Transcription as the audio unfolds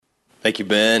Thank you,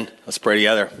 Ben. Let's pray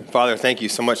together. Father, thank you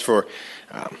so much for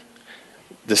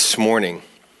this morning.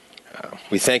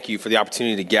 We thank you for the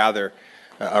opportunity to gather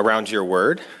around your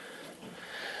word.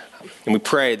 And we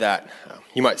pray that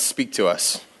you might speak to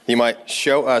us. You might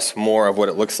show us more of what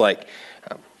it looks like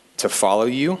to follow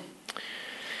you,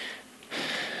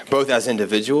 both as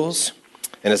individuals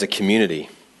and as a community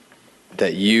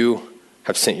that you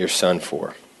have sent your Son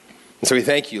for. And so we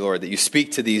thank you, Lord, that you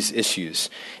speak to these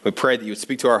issues. We pray that you would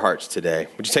speak to our hearts today.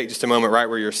 Would you take just a moment right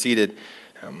where you're seated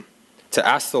to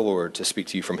ask the Lord to speak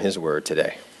to you from his word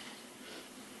today?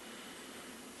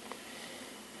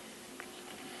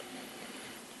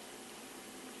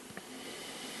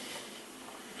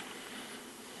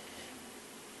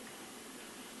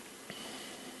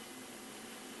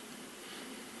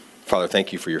 Father,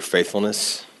 thank you for your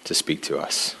faithfulness to speak to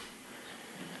us.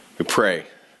 We pray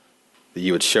that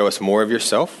you would show us more of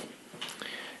yourself,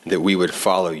 and that we would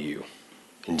follow you.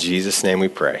 In Jesus' name we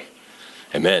pray.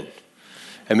 Amen.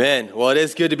 Amen. Well, it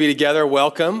is good to be together.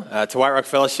 Welcome to White Rock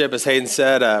Fellowship. As Hayden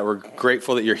said, we're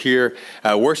grateful that you're here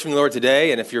worshiping the Lord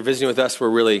today. And if you're visiting with us, we're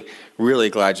really, really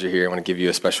glad you're here. I want to give you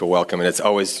a special welcome. And it's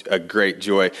always a great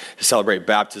joy to celebrate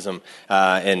baptism.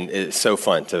 And it's so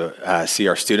fun to see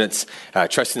our students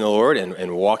trusting the Lord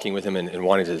and walking with him and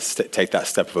wanting to take that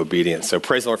step of obedience. So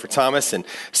praise the Lord for Thomas, and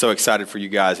so excited for you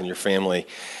guys and your family.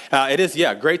 It is,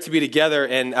 great to be together.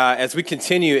 And as we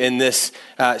continue in this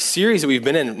series that we've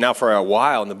been in now for a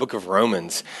while in the book of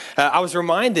Romans, I was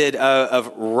reminded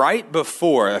of right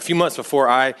before, a few months before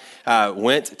I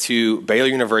went to Baylor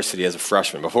University as a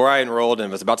freshman, before I enrolled and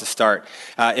was about to start,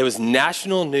 it was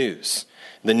national news.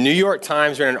 The New York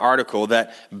Times ran an article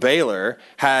that Baylor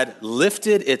had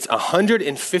lifted its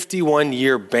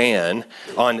 151-year ban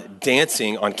on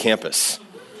dancing on campus.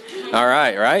 All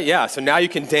right, yeah. So now you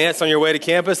can dance on your way to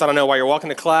campus. I don't know why you're walking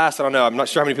to class. I don't know. I'm not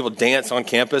sure how many people dance on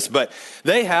campus, but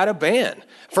they had a ban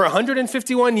for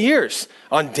 151 years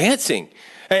on dancing.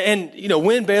 And,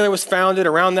 when Baylor was founded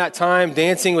around that time,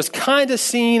 dancing was kind of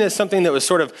seen as something that was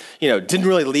sort of, didn't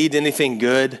really lead to anything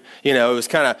good. It was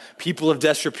kind of people of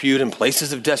disrepute and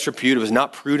places of disrepute. It was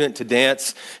not prudent to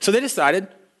dance. So they decided,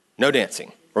 no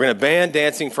dancing. We're going to ban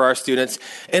dancing for our students.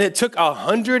 And it took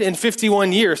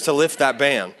 151 years to lift that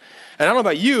ban. And I don't know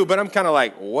about you, but I'm kind of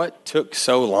like, what took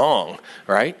so long,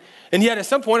 right? And yet at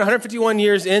some point, 151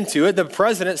 years into it, the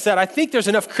president said, I think there's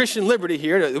enough Christian liberty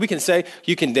here that we can say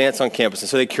you can dance on campus. And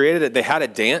so they created it. They had a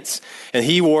dance, and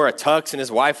he wore a tux, and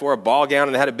his wife wore a ball gown,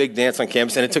 and they had a big dance on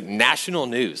campus, and it took national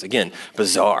news. Again,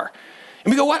 bizarre.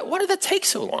 And we go, why did that take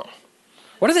so long?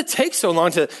 Why does it take so long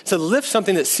to lift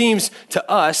something that seems to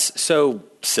us so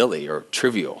silly or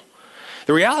trivial?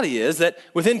 The reality is that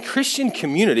within Christian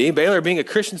community, Baylor being a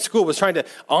Christian school was trying to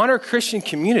honor Christian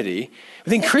community.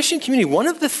 Within Christian community, one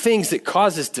of the things that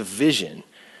causes division,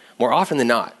 more often than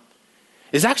not,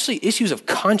 is actually issues of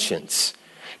conscience.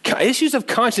 Issues of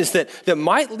conscience that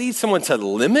might lead someone to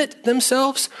limit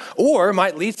themselves or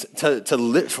might lead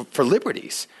for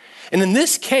liberties. And in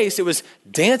this case, it was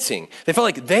dancing. They felt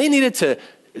like they needed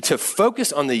to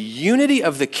focus on the unity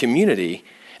of the community,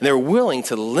 and they're willing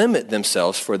to limit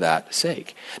themselves for that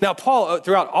sake. Now, Paul,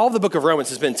 throughout all the book of Romans,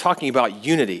 has been talking about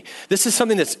unity. This is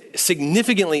something that's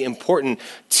significantly important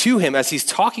to him as he's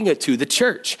talking to the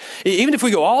church. Even if we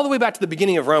go all the way back to the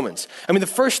beginning of Romans, the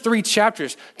first 3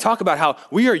 chapters talk about how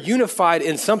we are unified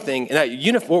in something, and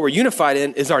that what we're unified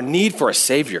in is our need for a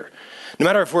Savior. No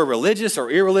matter if we're religious or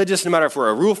irreligious, no matter if we're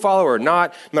a rule follower or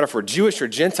not, no matter if we're Jewish or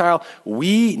Gentile,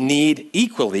 we need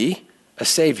equally a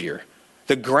Savior.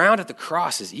 The ground at the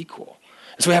cross is equal.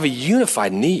 And so we have a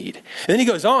unified need. And then he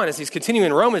goes on, as he's continuing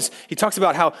in Romans, he talks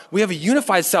about how we have a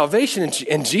unified salvation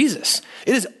in Jesus.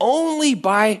 It is only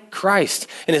by Christ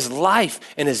and his life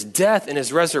and his death and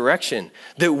his resurrection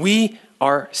that we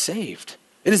are saved.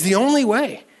 It is the only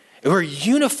way. And we're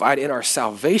unified in our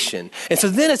salvation. And so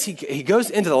then as he goes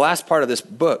into the last part of this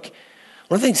book,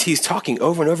 one of the things he's talking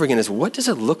over and over again is, what does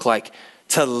it look like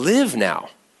to live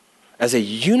now as a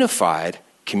unified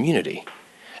community?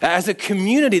 As a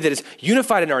community that is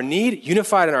unified in our need,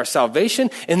 unified in our salvation,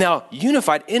 and now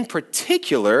unified in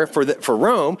particular for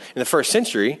Rome in the first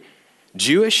century,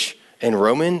 Jewish and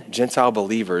Roman Gentile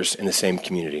believers in the same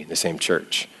community, the same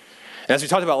church. And as we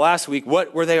talked about last week,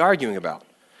 what were they arguing about?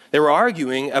 They were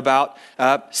arguing about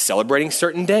celebrating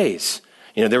certain days.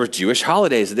 There were Jewish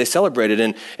holidays that they celebrated,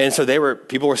 and so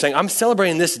people were saying, I'm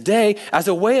celebrating this day as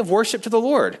a way of worship to the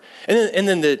Lord. And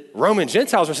then the Roman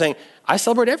Gentiles were saying, I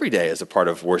celebrate every day as a part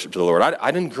of worship to the Lord.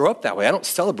 I didn't grow up that way. I don't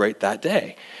celebrate that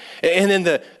day. And then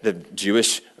the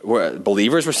Jewish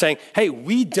believers were saying, hey,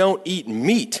 we don't eat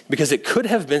meat because it could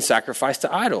have been sacrificed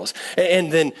to idols.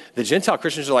 And then the Gentile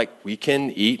Christians are like, we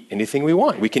can eat anything we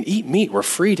want. We can eat meat. We're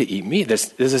free to eat meat. This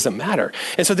doesn't matter.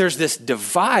 And so there's this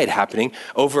divide happening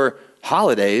over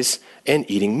holidays and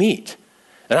eating meat.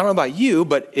 And I don't know about you,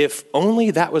 but if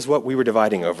only that was what we were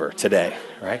dividing over today,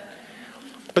 right?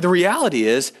 But the reality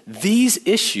is these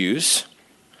issues,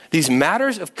 these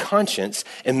matters of conscience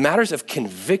and matters of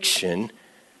conviction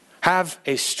have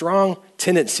a strong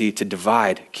tendency to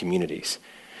divide communities.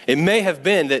 It may have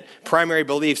been that primary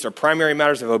beliefs or primary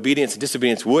matters of obedience and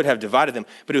disobedience would have divided them,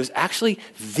 but it was actually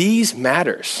these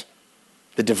matters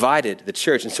that divided the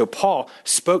church. And so Paul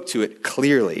spoke to it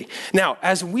clearly. Now,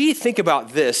 as we think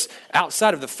about this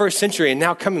outside of the first century and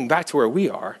now coming back to where we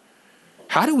are,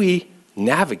 how do we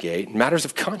navigate matters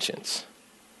of conscience?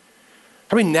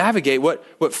 How do we navigate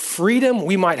what freedom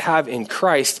we might have in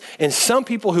Christ and some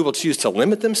people who will choose to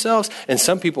limit themselves and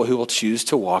some people who will choose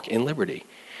to walk in liberty?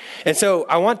 And so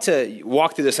I want to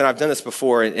walk through this, and I've done this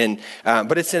before,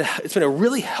 but it's been a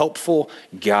really helpful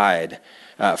guide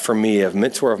for me, a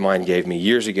mentor of mine gave me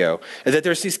years ago, is that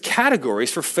there's these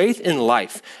categories for faith in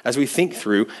life as we think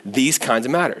through these kinds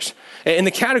of matters. And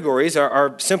the categories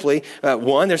are simply,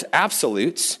 one, there's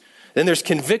absolutes, then there's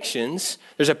convictions,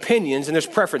 there's opinions, and there's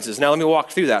preferences. Now let me walk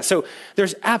through that. So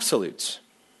there's absolutes,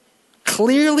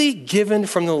 clearly given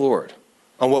from the Lord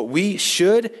on what we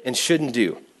should and shouldn't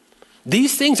do.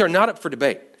 These things are not up for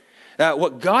debate.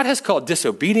 What God has called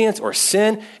disobedience or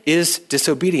sin is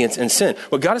disobedience and sin.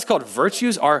 What God has called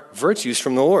virtues are virtues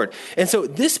from the Lord. And so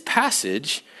this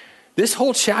passage, this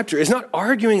whole chapter is not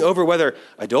arguing over whether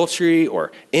adultery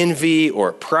or envy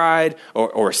or pride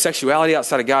or sexuality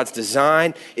outside of God's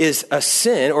design is a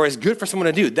sin or is good for someone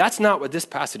to do. That's not what this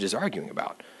passage is arguing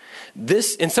about.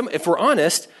 If we're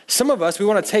honest, some of us, we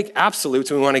want to take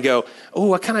absolutes and we want to go,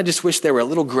 oh, I kind of just wish they were a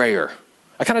little grayer.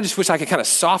 I kind of just wish I could kind of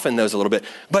soften those a little bit.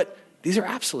 But these are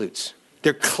absolutes.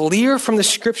 They're clear from the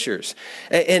scriptures.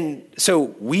 And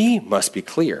so we must be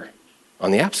clear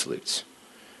on the absolutes.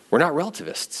 We're not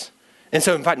relativists. And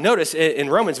so, in fact, notice in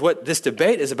Romans, what this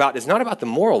debate is about is not about the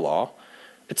moral law.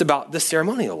 It's about the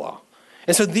ceremonial law.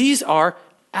 And so these are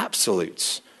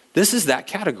absolutes. This is that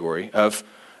category of,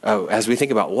 as we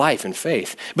think about life and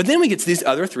faith. But then we get to these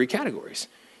other three categories: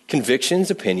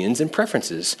 convictions, opinions, and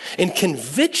preferences. And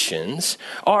convictions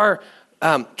are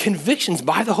convictions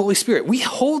by the Holy Spirit. We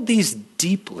hold these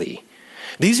deeply.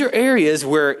 These are areas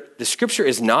where the scripture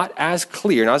is not as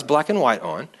clear, not as black and white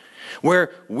on,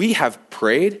 where we have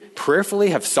prayed,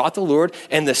 prayerfully have sought the Lord,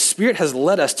 and the Spirit has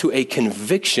led us to a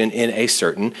conviction in a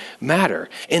certain matter.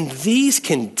 And these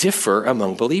can differ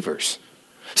among believers.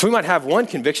 So we might have one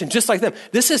conviction just like them.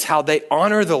 This is how they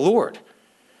honor the Lord.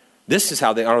 This is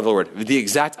how they honor the Lord. The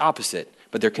exact opposite,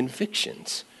 but they're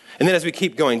convictions. And then as we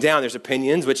keep going down, there's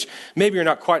opinions, which maybe are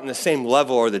not quite in the same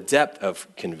level or the depth of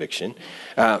conviction.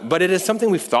 But it is something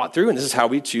we've thought through, and this is how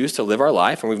we choose to live our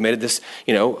life. And we've made it this,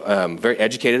 very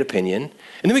educated opinion.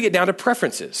 And then we get down to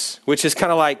preferences, which is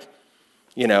kind of like,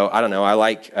 I don't know, I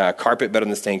like carpet better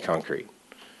than stained concrete.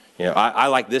 I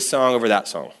like this song over that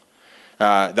song.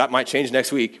 That might change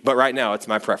next week, but right now it's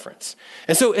my preference.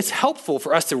 And so it's helpful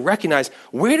for us to recognize,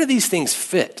 where do these things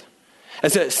fit?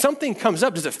 As something comes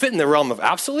up, does it fit in the realm of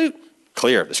absolute?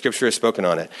 Clear, the scripture has spoken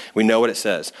on it. We know what it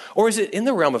says. Or is it in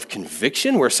the realm of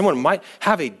conviction, where someone might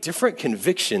have a different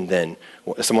conviction than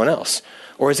someone else?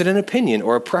 Or is it an opinion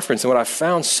or a preference? And what I've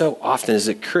found so often is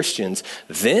that Christians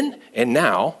then and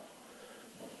now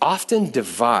often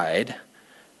divide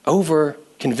over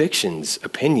convictions,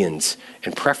 opinions,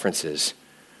 and preferences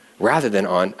rather than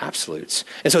on absolutes.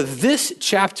 And so this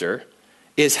chapter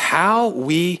is how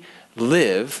we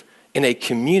live in a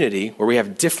community where we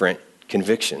have different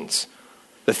convictions.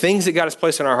 The things that God has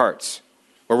placed in our hearts,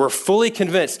 where we're fully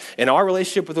convinced in our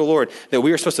relationship with the Lord that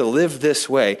we are supposed to live this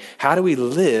way. How do we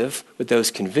live with those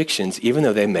convictions, even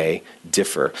though they may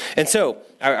differ? And so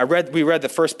we read the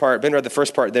first part, Ben read the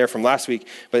first part there from last week,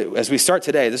 but as we start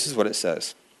today, this is what it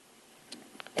says.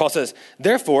 Paul says,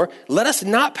 therefore, let us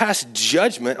not pass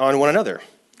judgment on one another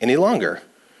any longer,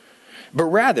 but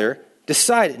rather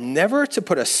decide never to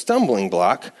put a stumbling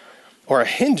block or a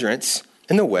hindrance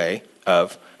in the way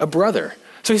of a brother.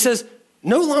 So he says,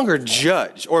 no longer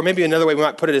judge, or maybe another way we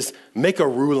might put it is make a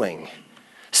ruling.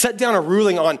 Set down a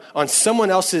ruling on someone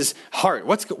else's heart.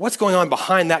 What's going on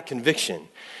behind that conviction?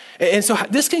 And so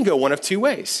this can go one of two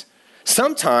ways.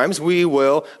 Sometimes we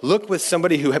will look with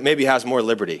somebody who maybe has more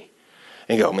liberty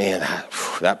and go, man,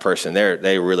 that person,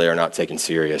 they really are not taking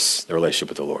serious the relationship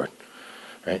with the Lord.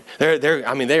 Right?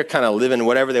 They're kind of living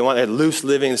whatever they want. They're loose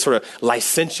living, sort of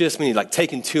licentious, meaning like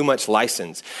taking too much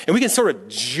license. And we can sort of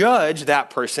judge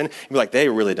that person and be like, they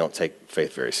really don't take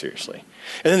faith very seriously.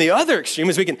 And then the other extreme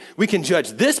is we can judge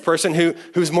this person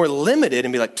who's more limited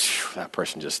and be like, that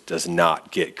person just does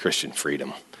not get Christian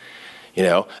freedom.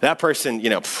 That person,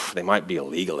 they might be a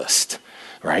legalist,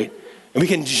 right? And we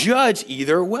can judge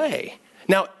either way.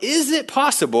 Now, is it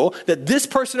possible that this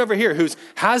person over here who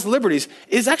has liberties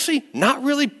is actually not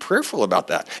really prayerful about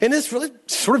that and is really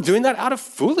sort of doing that out of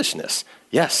foolishness?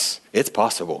 Yes, it's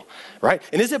possible, right?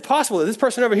 And is it possible that this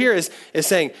person over here is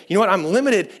saying, you know what, I'm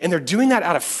limited, and they're doing that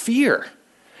out of fear,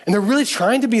 and they're really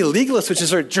trying to be legalists, which is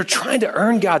they're trying to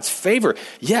earn God's favor?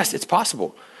 Yes, it's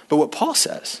possible. But what Paul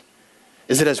says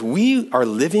is that as we are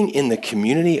living in the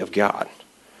community of God,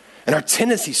 and our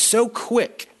tendency so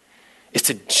quick is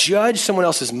to judge someone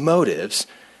else's motives,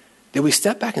 that we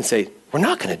step back and say, we're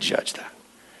not going to judge that.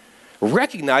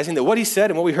 Recognizing that what he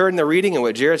said and what we heard in the reading and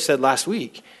what Jared said last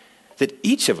week, that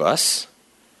each of us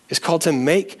is called to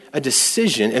make a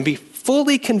decision and be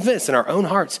fully convinced in our own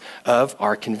hearts of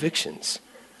our convictions.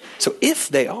 So if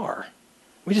they are,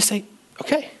 we just say,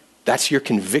 okay, that's your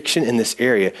conviction in this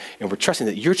area, and we're trusting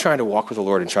that you're trying to walk with the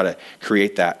Lord and try to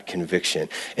create that conviction.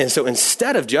 And so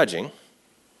instead of judging,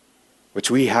 which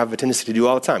we have a tendency to do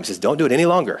all the time. He says, don't do it any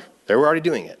longer. They were already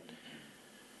doing it.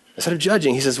 Instead of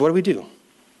judging, he says, what do?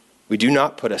 We do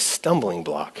not put a stumbling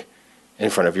block in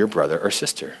front of your brother or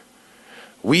sister.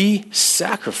 We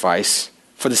sacrifice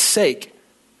for the sake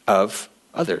of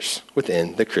others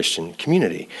within the Christian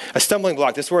community. A stumbling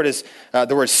block, this word is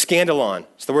the word scandalon.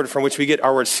 It's the word from which we get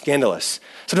our word scandalous.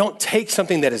 So don't take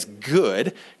something that is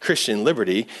good, Christian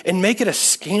liberty, and make it a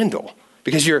scandal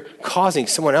because you're causing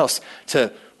someone else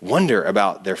to wonder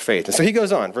about their faith. And so he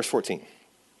goes on, verse 14. He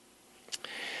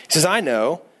says, I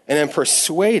know and am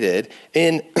persuaded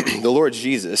in the Lord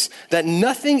Jesus that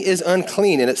nothing is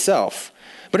unclean in itself,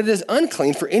 but it is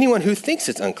unclean for anyone who thinks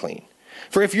it's unclean.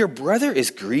 For if your brother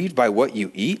is grieved by what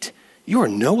you eat, you are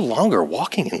no longer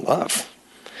walking in love.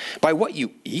 By what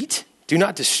you eat, do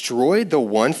not destroy the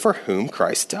one for whom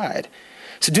Christ died.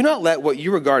 So do not let what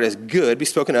you regard as good be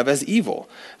spoken of as evil.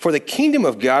 For the kingdom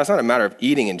of God is not a matter of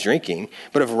eating and drinking,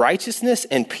 but of righteousness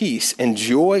and peace and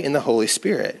joy in the Holy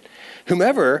Spirit.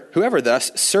 Whoever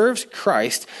thus serves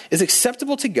Christ is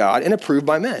acceptable to God and approved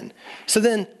by men. So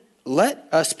then let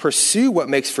us pursue what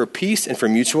makes for peace and for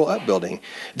mutual upbuilding.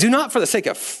 Do not for the sake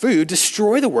of food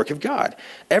destroy the work of God.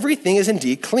 Everything is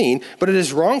indeed clean, but it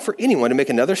is wrong for anyone to make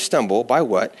another stumble by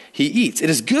what he eats.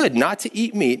 It is good not to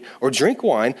eat meat or drink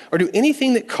wine or do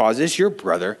anything that causes your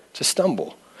brother to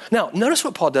stumble. Now, notice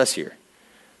what Paul does here.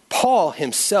 Paul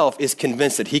himself is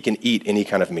convinced that he can eat any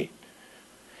kind of meat.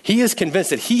 He is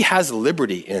convinced that he has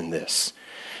liberty in this.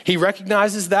 He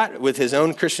recognizes that with his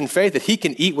own Christian faith, that he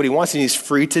can eat what he wants and he's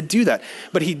free to do that.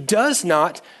 But he does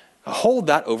not hold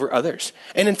that over others.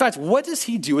 And in fact, what does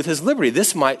he do with his liberty?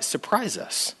 This might surprise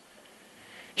us.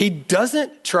 He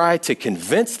doesn't try to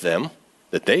convince them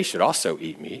that they should also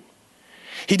eat meat.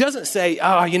 He doesn't say,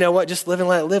 oh, you know what, just live and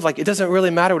let it live. Like, it doesn't really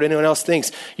matter what anyone else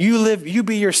thinks. You live, you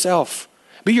be yourself.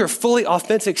 Be your fully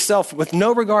authentic self with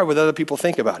no regard what other people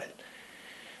think about it.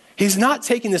 He's not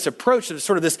taking this approach of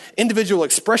sort of this individual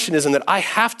expressionism that I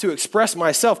have to express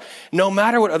myself no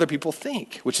matter what other people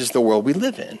think, which is the world we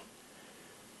live in.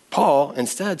 Paul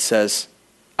instead says,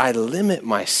 I limit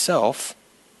myself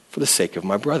for the sake of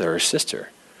my brother or sister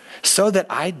so that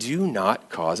I do not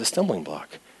cause a stumbling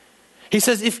block. He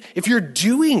says, if you're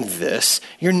doing this,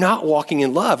 you're not walking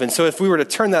in love. And so if we were to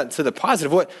turn that to the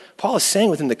positive, what Paul is saying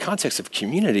within the context of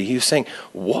community, he was saying,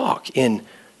 walk in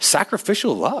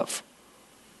sacrificial love.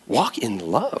 Walk in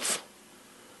love.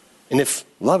 And if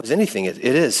love is anything, it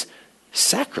is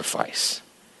sacrifice.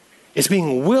 It's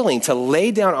being willing to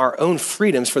lay down our own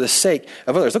freedoms for the sake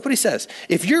of others. Look what he says.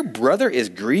 If your brother is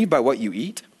grieved by what you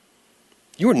eat,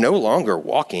 you are no longer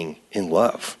walking in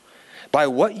love. By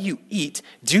what you eat,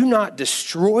 do not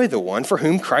destroy the one for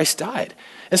whom Christ died.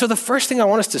 And so the first thing I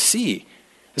want us to see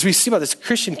as we see about this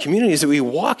Christian community is that we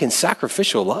walk in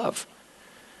sacrificial love.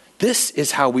 This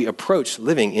is how we approach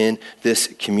living in this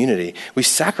community. We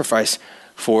sacrifice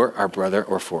for our brother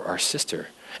or for our sister.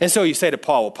 And so you say to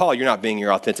Paul, well, Paul, you're not being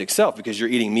your authentic self because you're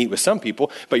eating meat with some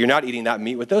people, but you're not eating that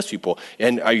meat with those people.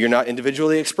 And you're not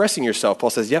individually expressing yourself. Paul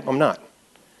says, yep, I'm not.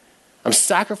 I'm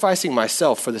sacrificing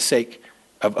myself for the sake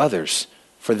of others,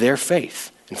 for their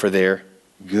faith and for their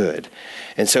good.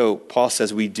 And so Paul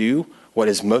says we do what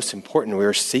is most important.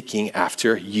 We're seeking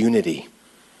after unity.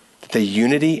 The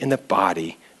unity in the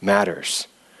body matters.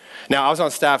 Now, I was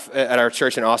on staff at our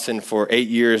church in Austin for 8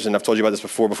 years, and I've told you about this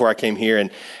before I came here, and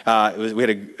we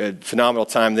had a phenomenal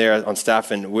time there on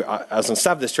staff, and I was on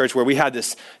staff at this church where we had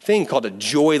this thing called a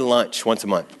Joy Lunch once a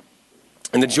month.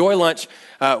 And the Joy Lunch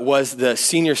was the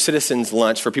senior citizens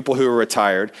lunch for people who were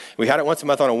retired. We had it once a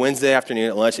month on a Wednesday afternoon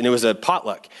at lunch, and it was a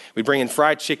potluck. We'd bring in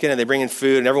fried chicken, and they bring in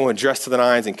food, and everyone would dress to the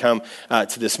nines and come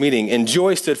to this meeting. And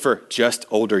Joy stood for Just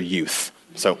Older Youth.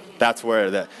 So that's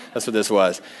what this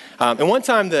was. And one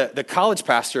time, the college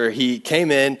pastor, he came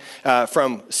in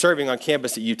from serving on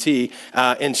campus at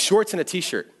UT in shorts and a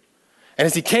T-shirt. And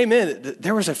as he came in,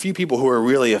 there was a few people who were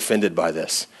really offended by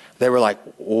this. They were like,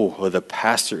 oh, the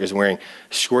pastor is wearing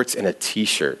shorts and a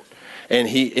T-shirt. And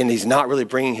he's not really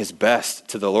bringing his best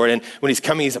to the Lord. And when he's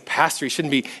coming, he's a pastor. He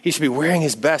should be wearing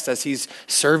his best as he's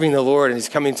serving the Lord and he's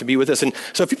coming to be with us. And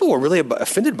so people were really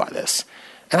offended by this.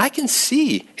 And I can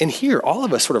see and hear all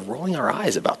of us sort of rolling our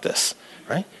eyes about this,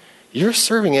 right? You're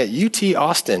serving at UT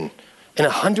Austin in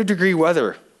 100-degree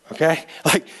weather, okay?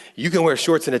 Like, you can wear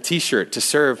shorts and a T-shirt to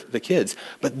serve the kids.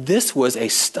 But this was a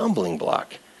stumbling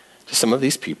block to some of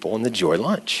these people in the Joy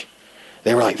Lunch.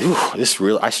 They were like,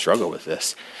 ooh, I struggle with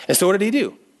this. And so what did he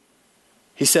do?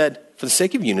 He said, for the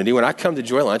sake of unity, when I come to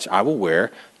Joy Lunch, I will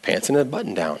wear pants and a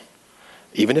button down,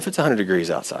 even if it's 100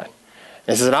 degrees outside.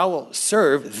 And he says, I will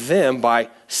serve them by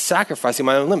sacrificing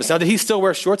my own limits. Now, did he still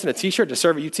wear shorts and a T-shirt to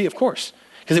serve at UT? Of course,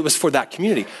 because it was for that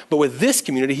community. But with this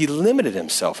community, he limited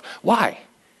himself. Why?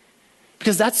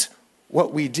 Because that's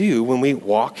what we do when we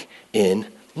walk in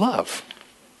love.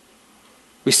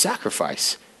 We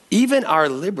sacrifice. Even our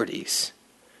liberties,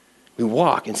 we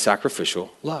walk in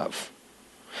sacrificial love.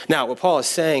 Now, what Paul is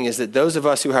saying is that those of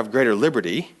us who have greater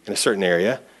liberty in a certain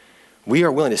area, we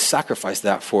are willing to sacrifice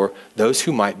that for those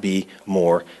who might be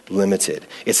more limited.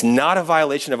 It's not a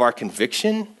violation of our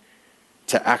conviction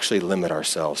to actually limit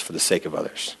ourselves for the sake of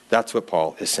others. That's what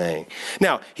Paul is saying.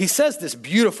 Now, he says this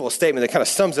beautiful statement that kind of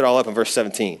sums it all up in verse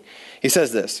 17. He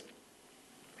says this,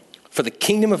 for the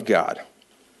kingdom of God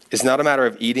is not a matter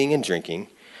of eating and drinking,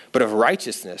 but of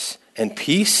righteousness and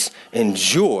peace and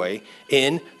joy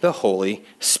in the Holy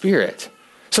Spirit.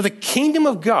 So the kingdom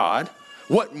of God,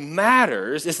 what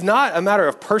matters is not a matter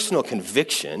of personal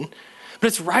conviction, but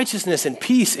it's righteousness and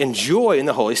peace and joy in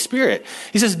the Holy Spirit.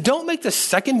 He says, don't make the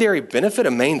secondary benefit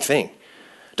a main thing.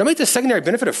 Don't make the secondary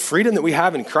benefit of freedom that we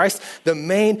have in Christ the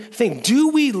main thing. Do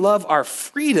we love our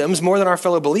freedoms more than our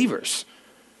fellow believers?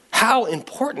 How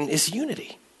important is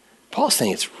unity? Paul's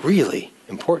saying it's really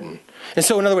important. And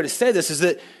so another way to say this is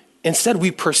that instead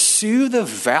we pursue the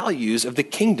values of the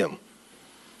kingdom.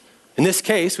 In this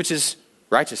case, which is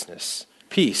righteousness,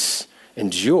 peace,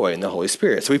 and joy in the Holy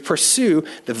Spirit. So we pursue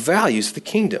the values of the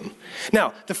kingdom.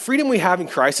 Now, the freedom we have in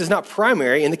Christ is not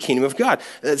primary in the kingdom of God.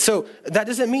 So that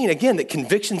doesn't mean, again, that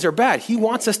convictions are bad. He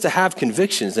wants us to have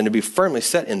convictions and to be firmly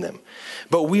set in them.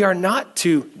 But we are not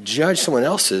to judge someone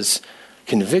else's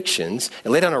convictions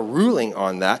and lay down a ruling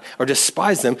on that or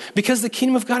despise them, because the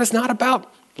kingdom of God is not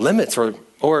about limits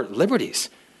or liberties.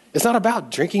 It's not about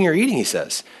drinking or eating, he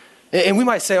says. And we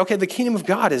might say, okay, the kingdom of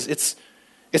God is,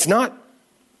 it's not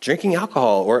drinking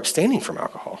alcohol or abstaining from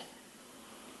alcohol.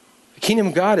 The kingdom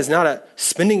of God is not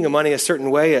spending the money a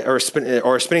certain way or not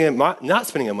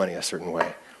spending the money a certain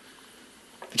way.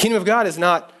 The kingdom of God is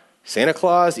not Santa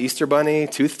Claus, Easter Bunny,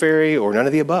 Tooth Fairy, or none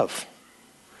of the above.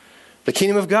 The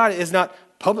kingdom of God is not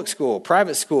public school,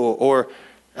 private school, or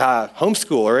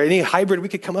homeschool, or any hybrid we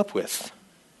could come up with.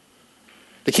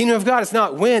 The kingdom of God is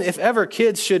not when, if ever,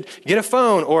 kids should get a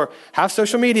phone or have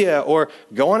social media or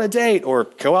go on a date or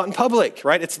go out in public,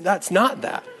 right? That's not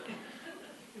that.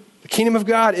 The kingdom of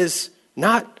God is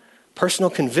not personal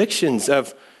convictions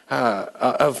of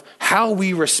how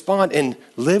we respond and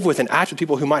live with and act with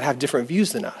people who might have different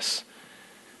views than us.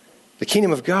 The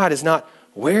kingdom of God is not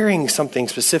wearing something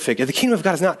specific. The kingdom of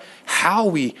God is not how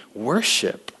we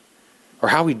worship or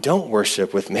how we don't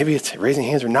worship, with maybe it's raising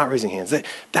hands or not raising hands.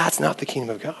 That's not the kingdom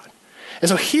of God. And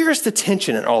so here's the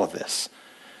tension in all of this.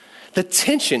 The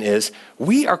tension is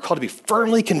we are called to be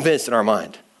firmly convinced in our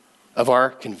mind of our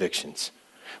convictions.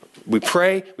 We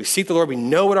pray, we seek the Lord, we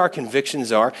know what our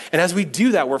convictions are. And as we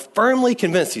do that, we're firmly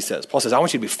convinced, he says. Paul says, I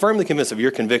want you to be firmly convinced of your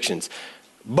convictions.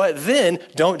 But then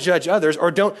don't judge others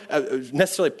or don't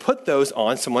necessarily put those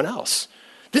on someone else.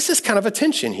 This is kind of a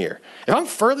tension here. If I'm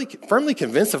firmly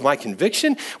convinced of my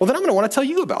conviction, well, then I'm going to want to tell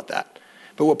you about that.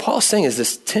 But what Paul's saying is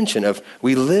this tension of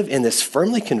we live in this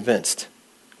firmly convinced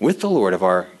with the Lord of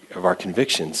our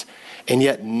convictions, and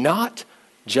yet not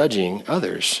judging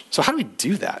others. So how do we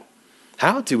do that?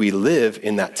 How do we live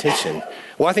in that tension?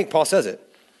 Well, I think Paul says it.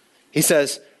 He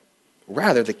says,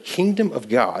 rather, the kingdom of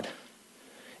God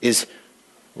is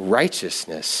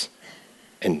righteousness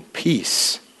and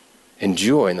peace and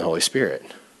joy in the Holy Spirit.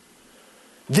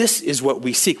 This is what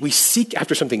we seek. We seek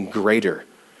after something greater.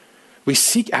 We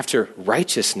seek after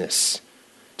righteousness.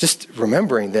 Just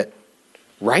remembering that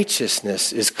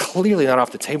righteousness is clearly not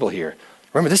off the table here.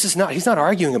 Remember, he's not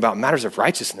arguing about matters of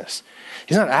righteousness.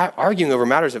 He's not arguing over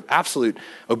matters of absolute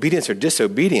obedience or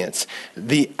disobedience.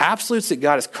 The absolutes that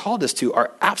God has called us to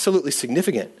are absolutely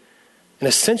significant and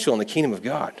essential in the kingdom of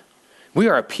God. We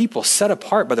are a people set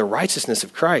apart by the righteousness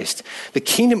of Christ. The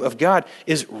kingdom of God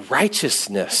is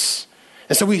righteousness.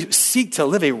 And so we seek to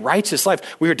live a righteous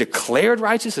life. We are declared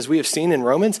righteous, as we have seen in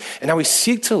Romans, and now we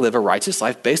seek to live a righteous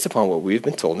life based upon what we've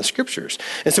been told in the scriptures.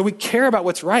 And so we care about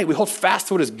what's right. We hold fast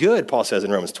to what is good, Paul says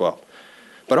in Romans 12.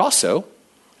 But also,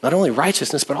 not only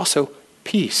righteousness, but also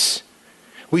peace.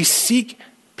 We seek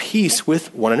peace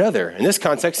with one another. In this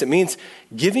context, it means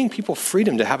giving people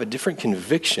freedom to have a different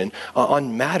conviction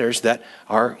on matters that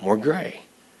are more gray.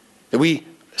 That we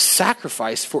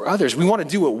sacrifice for others. We want to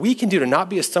do what we can do to not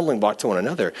be a stumbling block to one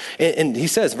another. And he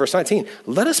says, verse 19,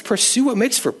 let us pursue what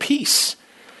makes for peace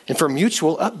and for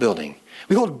mutual upbuilding.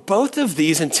 We hold both of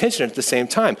these in tension at the same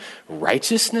time,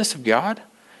 righteousness of God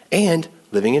and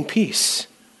living in peace.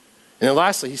 And then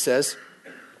lastly, he says,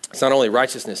 it's not only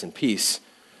righteousness and peace,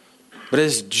 but it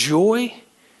is joy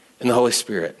in the Holy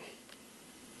Spirit.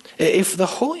 If the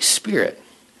Holy Spirit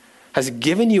has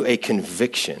given you a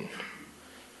conviction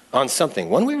on something,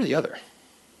 one way or the other,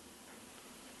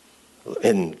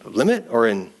 in limit or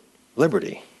in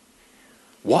liberty,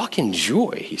 walk in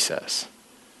joy, he says.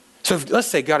 So if, let's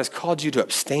say God has called you to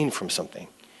abstain from something.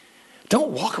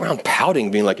 Don't walk around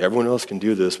pouting, being like, everyone else can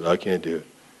do this, but I can't do it.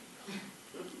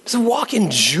 So walk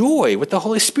in joy with the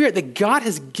Holy Spirit that God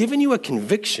has given you a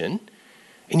conviction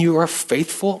and you are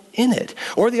faithful in it.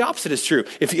 Or the opposite is true.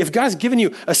 If God has given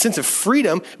you a sense of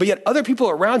freedom, but yet other people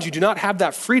around you do not have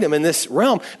that freedom in this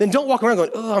realm, then don't walk around going,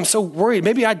 oh, I'm so worried.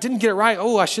 Maybe I didn't get it right.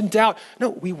 Oh, I shouldn't doubt.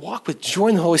 No, we walk with joy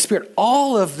in the Holy Spirit.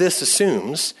 All of this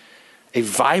assumes a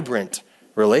vibrant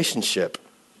relationship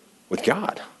with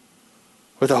God,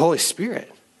 with the Holy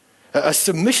Spirit. A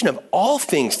submission of all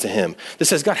things to him that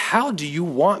says, God, how do you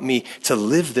want me to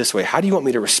live this way? How do you want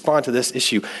me to respond to this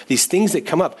issue? These things that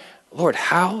come up, Lord,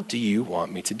 how do you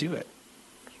want me to do it?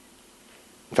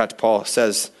 In fact, Paul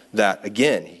says that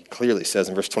again. He clearly says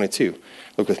in verse 22,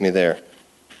 look with me there.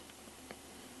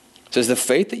 It says, the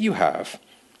faith that you have,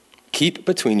 keep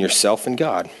between yourself and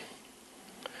God.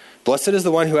 Blessed is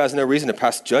the one who has no reason to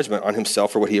pass judgment on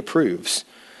himself for what he approves.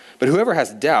 But whoever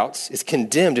has doubts is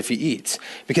condemned if he eats,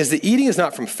 because the eating is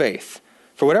not from faith.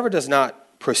 For whatever does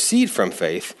not proceed from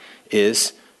faith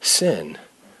is sin.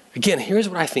 Again, here's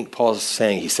what I think Paul's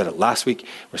saying. He said it last week.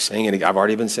 We're saying it. I've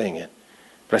already been saying it.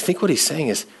 But I think what he's saying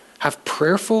is have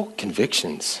prayerful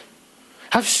convictions.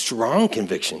 Have strong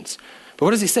convictions. But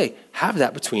what does he say? Have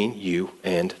that between you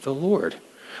and the Lord.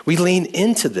 We lean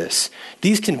into this.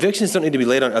 These convictions don't need to be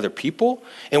laid on other people.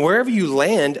 And wherever you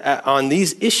land on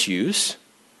these issues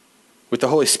with the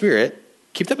Holy Spirit,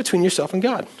 keep that between yourself and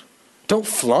God. Don't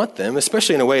flaunt them,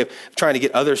 especially in a way of trying to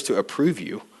get others to approve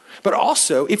you. But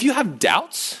also, if you have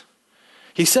doubts,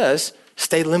 he says,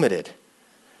 stay limited.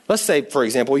 Let's say, for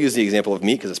example, we'll use the example of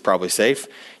meat because it's probably safe.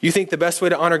 You think the best way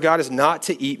to honor God is not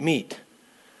to eat meat.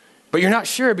 But you're not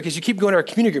sure because you keep going to our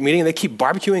community group meeting and they keep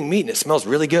barbecuing meat and it smells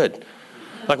really good.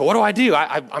 Like, well, what do?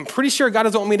 I'm pretty sure God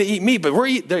doesn't want me to eat meat, but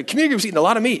the community group's eating a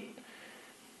lot of meat.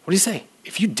 What do you say?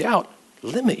 If you doubt,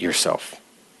 limit yourself.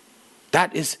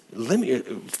 That is,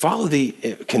 follow the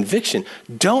conviction.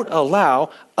 Don't allow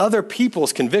other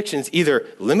people's convictions, either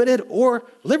limited or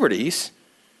liberties,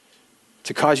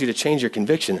 to cause you to change your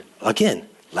conviction. Again,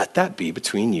 let that be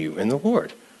between you and the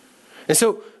Lord. And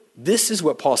so this is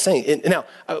what Paul's saying. And now,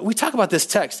 we talk about this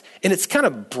text, and it's kind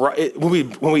of,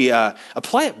 when we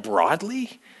apply it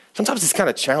broadly, sometimes it's kind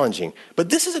of challenging. But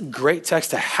this is a great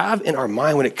text to have in our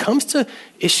mind when it comes to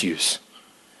issues.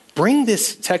 Bring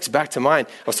this text back to mind.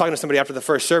 I was talking to somebody after the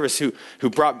first service who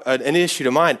brought an issue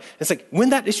to mind. It's like, when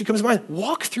that issue comes to mind,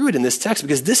 walk through it in this text,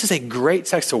 because this is a great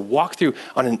text to walk through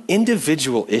on an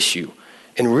individual issue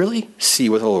and really see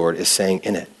what the Lord is saying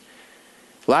in it.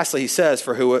 Lastly, he says,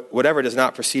 for whatever does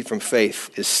not proceed from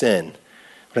faith is sin.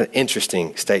 What an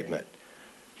interesting statement.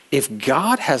 If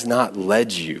God has not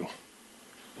led you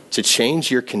to change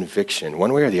your conviction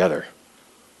one way or the other,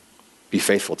 be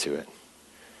faithful to it.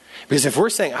 Because if we're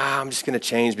saying, I'm just going to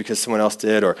change because someone else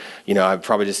did, or, I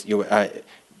probably just, he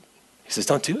says,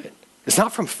 don't do it. It's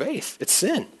not from faith. It's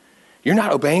sin. You're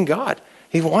not obeying God.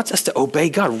 He wants us to obey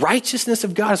God. Righteousness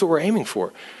of God is what we're aiming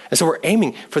for. And so we're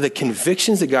aiming for the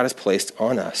convictions that God has placed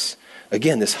on us.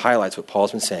 Again, this highlights what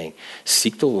Paul's been saying.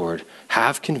 Seek the Lord,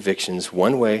 have convictions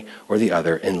one way or the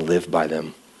other, and live by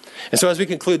them. And so as we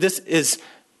conclude, this is,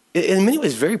 in many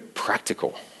ways, very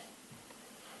practical.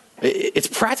 It's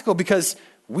practical because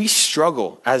we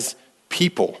struggle as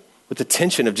people with the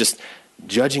tension of just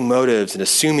judging motives and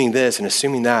assuming this and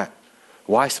assuming that,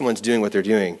 why someone's doing what they're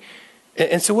doing.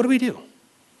 And so what do?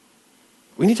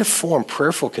 We need to form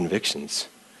prayerful convictions.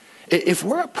 If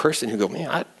we're a person who go, man,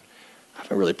 I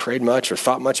haven't really prayed much or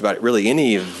thought much about it, really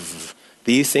any of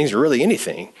these things or really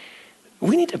anything,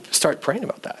 we need to start praying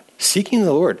about that. Seeking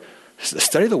the Lord,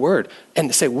 study the Word,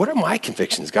 and say, what are my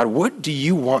convictions? God, what do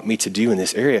you want me to do in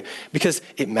this area? Because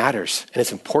it matters, and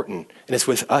it's important, and it's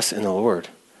with us and the Lord.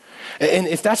 And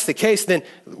if that's the case, then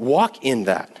walk in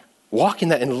that. Walk in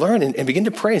that and learn and begin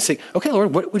to pray and say, okay,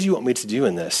 Lord, what would you want me to do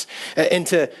in this? And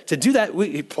to do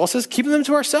that, Paul says, keeping them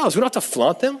to ourselves. We don't have to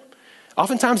flaunt them.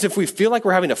 Oftentimes, if we feel like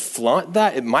we're having to flaunt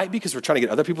that, it might be because we're trying to get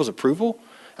other people's approval,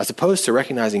 as opposed to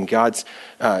recognizing God's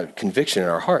conviction in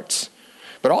our hearts.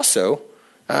 But also,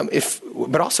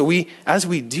 as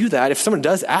we do that, if someone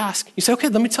does ask, you say, okay,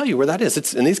 let me tell you where that is.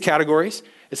 It's in these categories.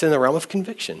 It's in the realm of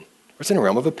conviction. Or it's in the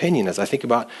realm of opinion. As I think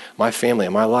about my family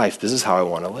and my life, this is how I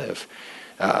want to live.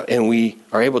 And we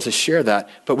are able to share that,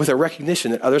 but with a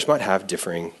recognition that others might have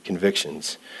differing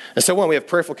convictions. And so, one, we have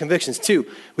prayerful convictions. Two,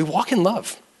 we walk in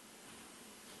love.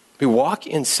 We walk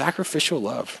in sacrificial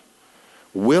love,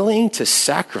 willing to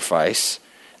sacrifice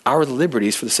our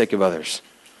liberties for the sake of others,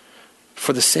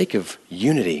 for the sake of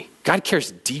unity. God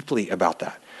cares deeply about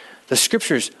that. The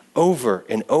scriptures over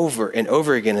and over and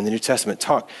over again in the New Testament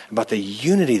talk about the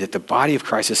unity that the body of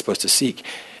Christ is supposed to seek.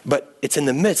 But it's in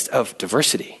the midst of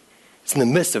diversity. It's in the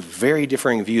midst of very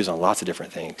differing views on lots of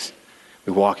different things.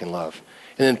 We walk in love.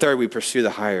 And then third, we pursue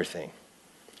the higher thing,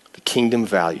 the kingdom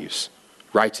values,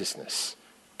 righteousness,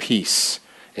 peace,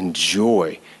 and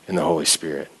joy in the Holy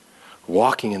Spirit.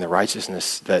 Walking in the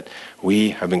righteousness that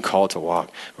we have been called to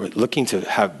walk. We're looking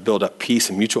to build up peace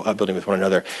and mutual upbuilding with one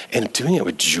another, and doing it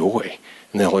with joy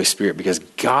in the Holy Spirit, because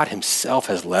God himself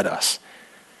has led us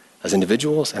as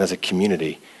individuals and as a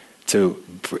community to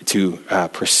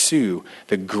pursue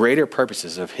the greater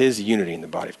purposes of his unity in the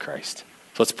body of Christ.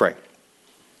 So let's pray.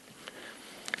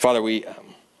 Father, we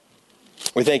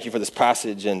thank you for this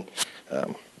passage, and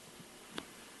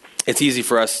it's easy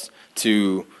for us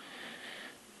to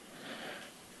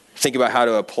think about how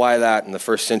to apply that in the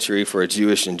first century for a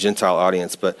Jewish and Gentile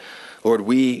audience. But Lord,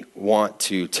 we want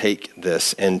to take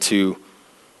this and to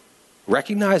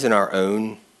recognize in our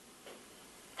own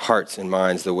hearts and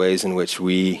minds the ways in which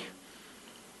we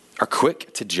are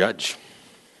quick to judge.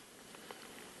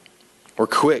 We're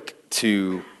quick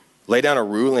to lay down a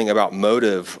ruling about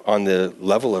motive on the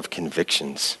level of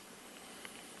convictions.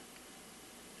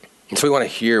 And so we want to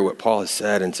hear what Paul has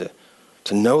said and to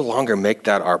no longer make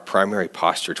that our primary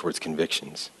posture towards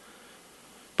convictions,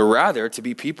 but rather to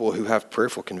be people who have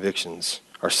prayerful convictions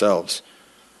ourselves,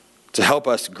 to help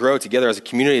us grow together as a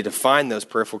community to find those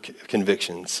prayerful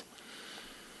convictions.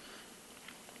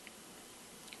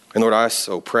 And Lord, I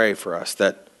so pray for us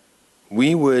that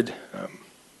we would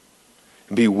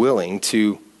be willing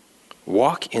to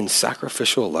walk in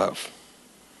sacrificial love,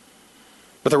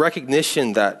 with a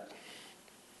recognition that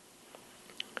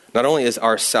not only is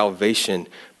our salvation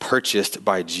purchased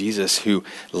by Jesus, who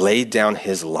laid down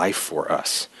his life for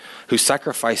us, who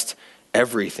sacrificed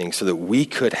everything so that we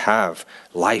could have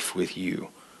life with you,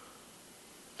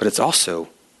 but it's also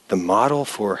the model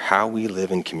for how we live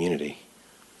in community.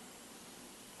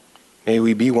 May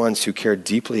we be ones who care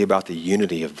deeply about the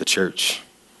unity of the church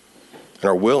and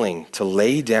are willing to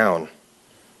lay down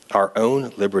our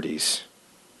own liberties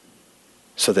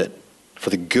so that for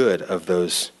the good of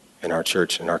those in our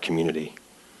church and our community.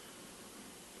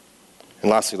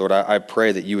 And lastly, Lord, I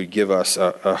pray that you would give us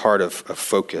a heart of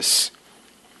focus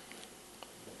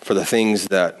for the things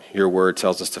that your word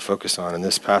tells us to focus on in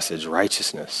this passage: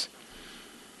 righteousness,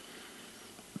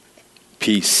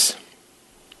 peace,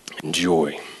 and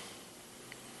joy.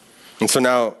 And so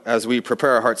now, as we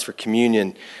prepare our hearts for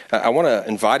communion, I want to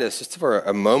invite us just for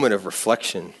a moment of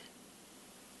reflection.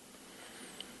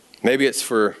 Maybe it's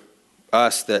for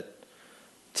us that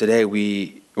today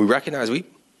we recognize we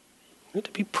need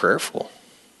to be prayerful,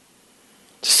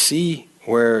 to see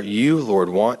where you, Lord,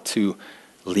 want to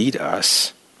lead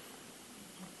us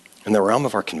in the realm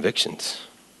of our convictions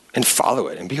and follow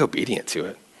it and be obedient to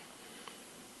it.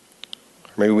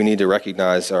 Or maybe we need to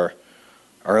recognize our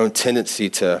own tendency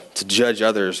to judge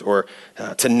others, or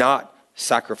to not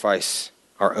sacrifice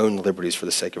our own liberties for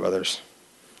the sake of others,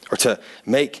 or to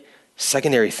make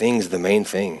secondary things the main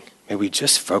thing. May we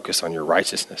just focus on your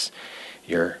righteousness,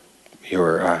 your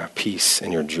peace,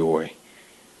 and your joy.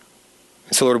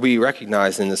 And so, Lord, we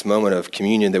recognize in this moment of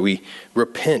communion that we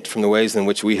repent from the ways in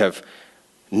which we have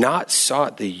not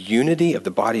sought the unity of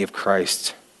the body of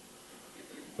Christ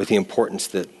with the importance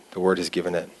that the Word has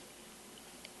given it.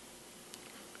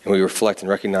 And we reflect and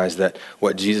recognize that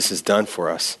what Jesus has done for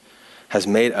us has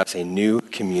made us a new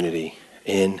community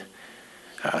in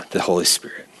the Holy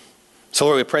Spirit. So,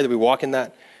 Lord, we pray that we walk in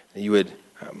that you would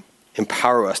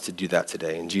empower us to do that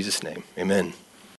today. In Jesus' name, amen.